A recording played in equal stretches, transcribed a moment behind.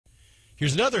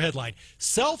Here's another headline.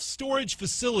 Self-storage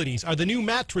facilities are the new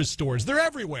mattress stores. They're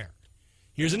everywhere.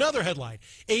 Here's another headline.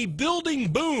 A building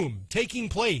boom taking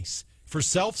place for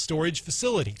self-storage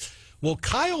facilities. Well,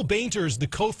 Kyle Bainter is the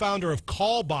co-founder of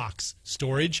Callbox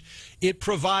Storage. It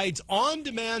provides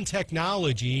on-demand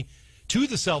technology to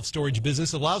the self-storage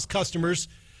business, allows customers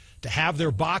to have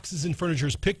their boxes and furniture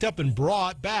picked up and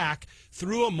brought back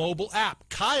through a mobile app.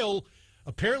 Kyle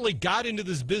apparently got into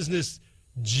this business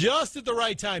just at the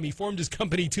right time. He formed his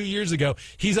company 2 years ago.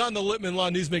 He's on the Lippman Law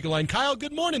Newsmaker line. Kyle,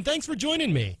 good morning. Thanks for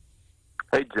joining me.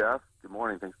 Hey, Jeff. Good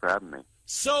morning. Thanks for having me.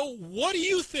 So what do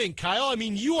you think, Kyle? I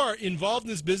mean, you are involved in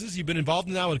this business. You've been involved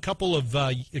now in a couple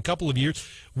of years.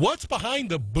 What's behind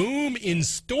the boom in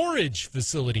storage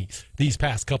facilities these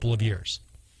past couple of years?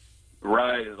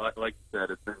 Right. Like you said,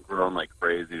 it's been growing like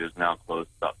crazy. There's now close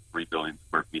to about 3 billion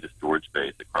square feet of storage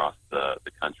space across the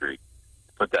country.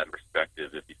 To put that in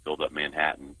perspective, if you filled up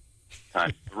Manhattan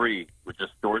times 3 with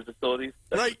just storage facilities,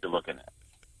 that's right. what you're looking at.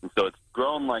 And so it's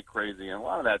grown like crazy, and a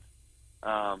lot of that's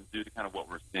due to kind of what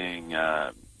we're seeing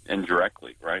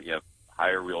indirectly, right? You have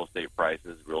higher real estate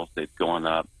prices, real estate's going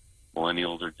up,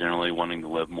 millennials are generally wanting to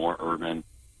live more urban.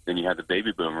 Then you have the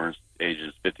baby boomers,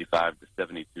 ages 55 to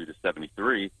 72 to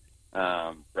 73,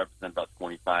 represent about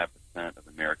 25% of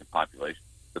the American population.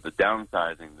 So the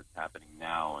downsizing that's happening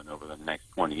now and over the next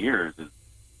 20 years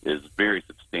is very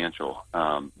substantial,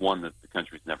 one that the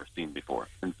country's never seen before.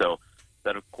 And so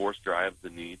that, of course, drives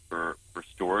the need for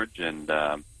storage and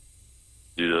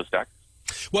due to those factors.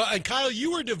 Well, and Kyle,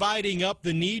 you were dividing up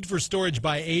the need for storage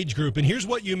by age group, and here's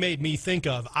what you made me think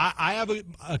of. I have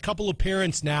a couple of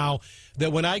parents now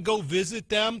that when I go visit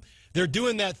them, they're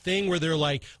doing that thing where they're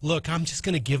like, look, I'm just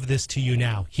going to give this to you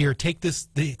now. Here, take this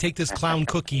clown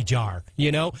cookie jar,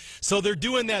 you know? So they're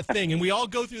doing that thing, and we all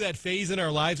go through that phase in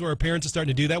our lives where our parents are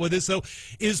starting to do that with us. So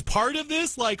is part of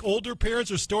this like older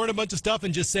parents are storing a bunch of stuff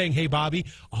and just saying, hey, Bobby,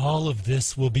 all of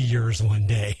this will be yours one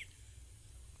day?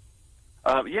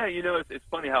 Yeah, you know, it's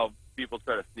funny how people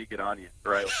try to sneak it on you,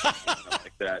 right?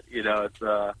 Like that. You know, it's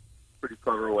a pretty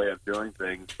clever way of doing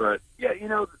things. But, yeah, you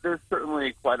know, there's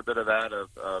certainly quite a bit of that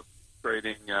of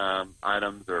trading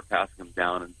items or passing them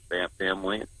down in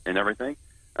family and everything.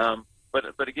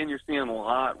 But again, you're seeing a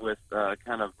lot with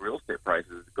kind of real estate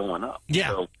prices going up. Yeah.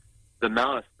 So the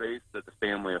amount of space that the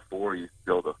family used to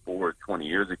be able to afford 20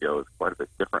 years ago is quite a bit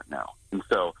different now. And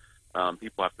so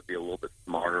people have to be a little bit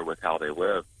smarter with how they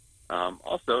live.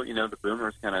 Also, you know, the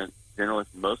boomers kind of generally,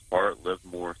 for the most part, live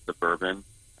more suburban,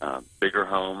 bigger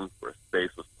homes where space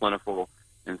was plentiful.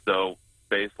 And so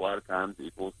space a lot of times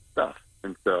equals stuff.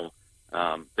 And so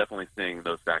definitely seeing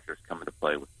those factors come into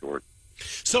play with storage.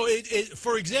 So,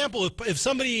 for example, if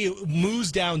somebody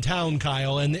moves downtown,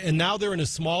 Kyle, and now they're in a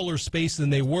smaller space than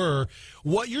they were,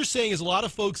 what you're saying is a lot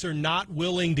of folks are not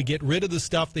willing to get rid of the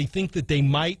stuff. They think that they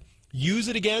might use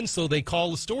it again, so they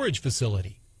call a storage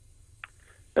facility.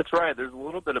 That's right. There's a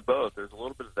little bit of both. There's a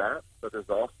little bit of that, but there's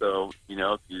also, you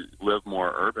know, if you live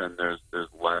more urban, there's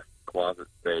less closet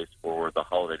space for the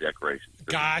holiday decorations.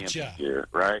 Gotcha. Gear,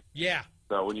 right? Yeah.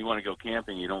 So when you want to go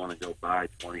camping, you don't want to go buy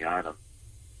 20 items,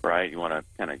 right? You want to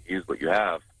kind of use what you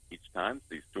have each time,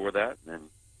 so you store that and then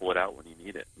pull it out when you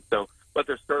need it. And so, but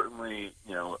there's certainly,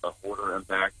 you know, a hoarder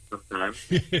impact sometimes.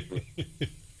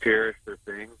 Cherish their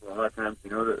things. A lot of times, you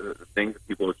know, the things that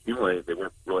people accumulate, they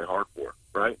work really hard for,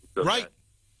 right? So right.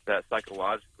 That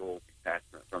psychological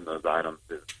detachment from those items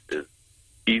is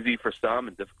easy for some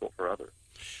and difficult for others.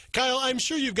 Kyle, I'm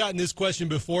sure you've gotten this question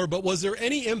before, but was there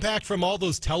any impact from all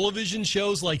those television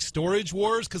shows like Storage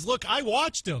Wars? Because, look, I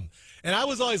watched them, and I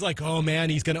was always like, oh,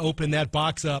 man, he's going to open that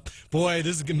box up. Boy,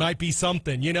 might be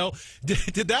something, you know?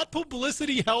 Did that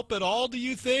publicity help at all, do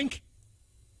you think?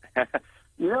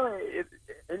 You know,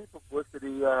 any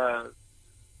publicity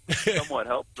somewhat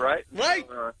helps, right? Right.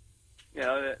 So, you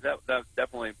know, that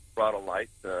definitely brought a light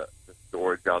to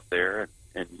storage out there,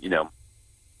 and you know,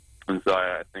 and so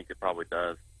I think it probably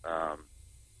does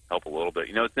help a little bit.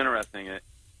 You know, it's interesting. It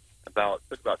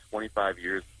took about 25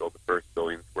 years to build the first 1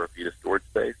 billion square feet of storage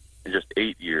space, and just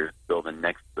 8 years to build the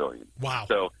next billion. Wow.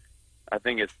 So I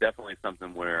think it's definitely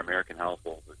something where American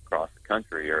households across the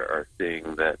country are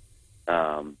seeing that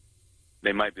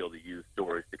they might be able to use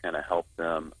storage to kind of help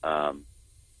them,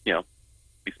 you know,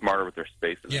 be smarter with their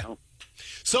space in the home.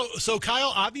 So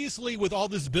Kyle, obviously with all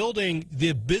this building,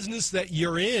 the business that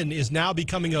you're in is now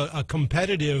becoming a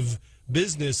competitive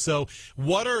business. So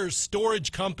what are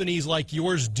storage companies like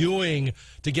yours doing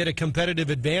to get a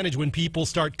competitive advantage when people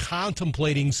start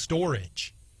contemplating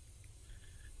storage?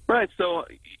 Right. So,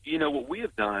 you know, what we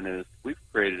have done is we've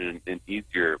created an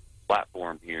easier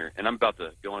platform here, and I'm about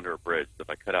to go under a bridge, so if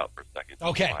I cut out for a second.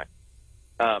 Okay.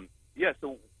 Yeah,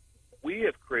 so we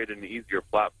have created an easier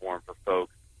platform for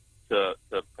folks to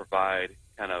provide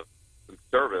kind of some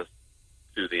service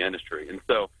to the industry. And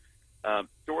so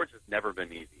storage has never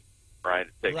been easy, right?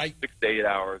 It takes 6 to 8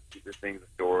 hours to get your things in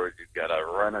storage. You've got to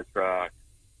rent a truck,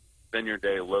 spend your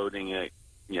day loading it,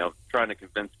 trying to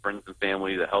convince friends and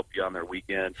family to help you on their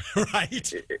weekend.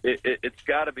 Right. It's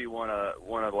got to be one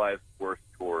of life's worst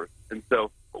chores. And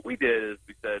so what we did is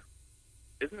we said,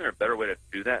 isn't there a better way to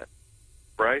do that,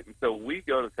 right? And so we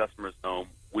go to the customer's home.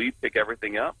 We pick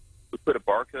everything up. We put a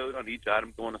barcode on each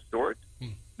item going to storage.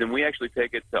 Then we actually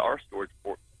take it to our storage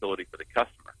facility for the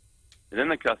customer. And then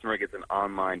the customer gets an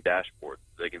online dashboard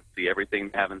so they can see everything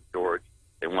they have in storage.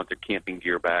 They want their camping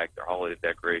gear back, their holiday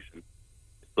decorations.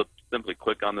 Simply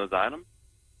click on those items,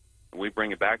 and we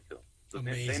bring it back to them. So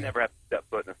they never have to step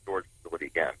foot in a storage facility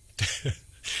again.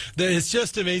 It's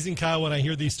just amazing, Kyle, when I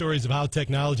hear these stories of how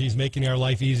technology is making our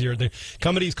life easier. The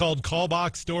company's called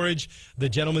Callbox Storage. The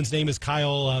gentleman's name is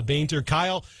Kyle Bainter.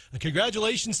 Kyle,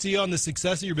 congratulations to you on the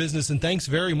success of your business, and thanks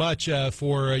very much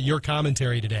for your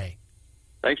commentary today.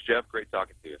 Thanks, Jeff. Great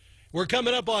talking to you. We're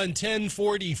coming up on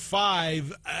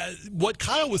 10:45. What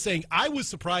Kyle was saying, I was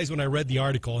surprised when I read the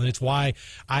article, and it's why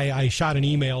I shot an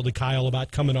email to Kyle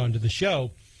about coming on to the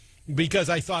show, because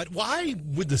I thought, why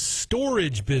would the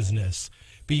storage business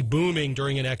be booming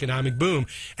during an economic boom?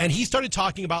 And he started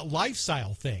talking about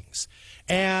lifestyle things.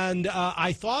 And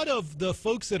I thought of the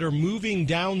folks that are moving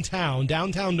downtown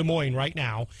Des Moines right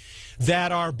now,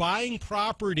 that are buying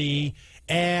property,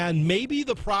 and maybe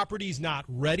the property's not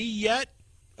ready yet,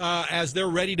 as they're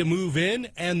ready to move in,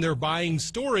 and they're buying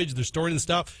storage, they're storing the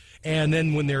stuff, and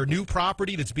then when their new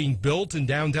property that's being built in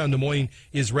downtown Des Moines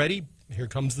is ready, here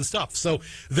comes the stuff. So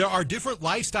there are different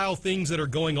lifestyle things that are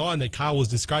going on that Kyle was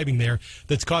describing there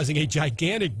that's causing a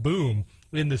gigantic boom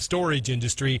in the storage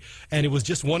industry, and it was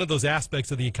just one of those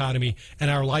aspects of the economy and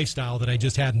our lifestyle that I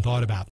just hadn't thought about.